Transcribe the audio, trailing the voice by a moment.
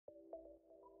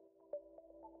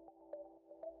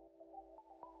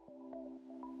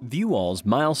VuWall's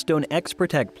Milestone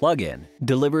XProtect plugin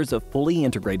delivers a fully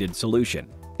integrated solution,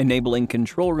 enabling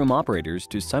control room operators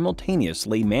to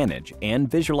simultaneously manage and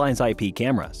visualize IP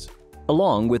cameras,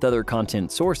 along with other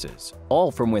content sources,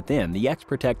 all from within the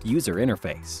XProtect user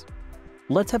interface.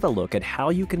 Let's have a look at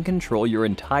how you can control your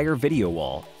entire video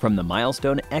wall from the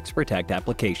Milestone XProtect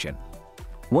application.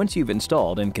 Once you've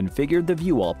installed and configured the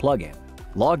VuWall plugin,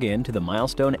 log in to the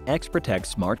Milestone XProtect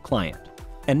Smart Client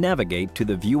and navigate to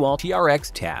the VuWall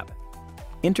TRX tab.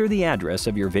 Enter the address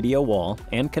of your video wall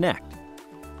and connect.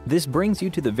 This brings you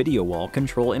to the video wall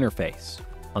control interface.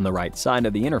 On the right side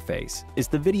of the interface is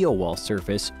the video wall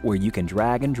surface where you can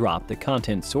drag and drop the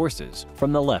content sources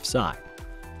from the left side.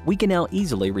 We can now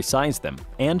easily resize them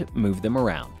and move them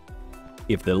around.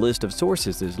 If the list of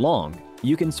sources is long,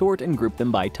 you can sort and group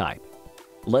them by type.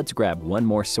 Let's grab one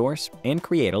more source and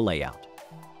create a layout.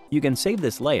 You can save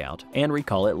this layout and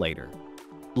recall it later.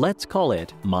 Let's call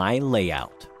it My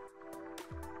Layout.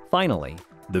 Finally,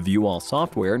 the VuWall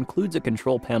software includes a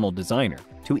control panel designer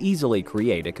to easily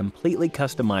create a completely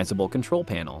customizable control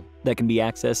panel that can be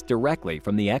accessed directly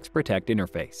from the XProtect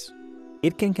interface.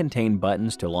 It can contain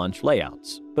buttons to launch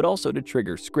layouts, but also to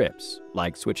trigger scripts,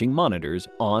 like switching monitors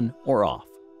on or off.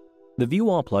 The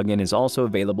VuWall plugin is also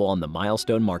available on the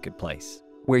Milestone Marketplace,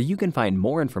 where you can find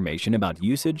more information about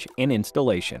usage and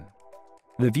installation.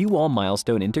 The VuWall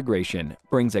Milestone integration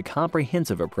brings a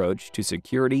comprehensive approach to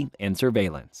security and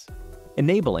surveillance,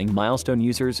 enabling Milestone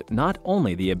users not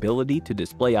only the ability to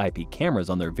display IP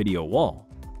cameras on their video wall,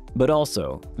 but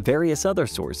also various other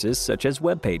sources such as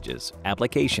web pages,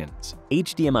 applications,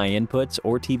 HDMI inputs,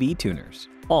 or TV tuners,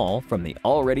 all from the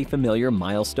already familiar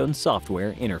Milestone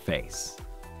software interface.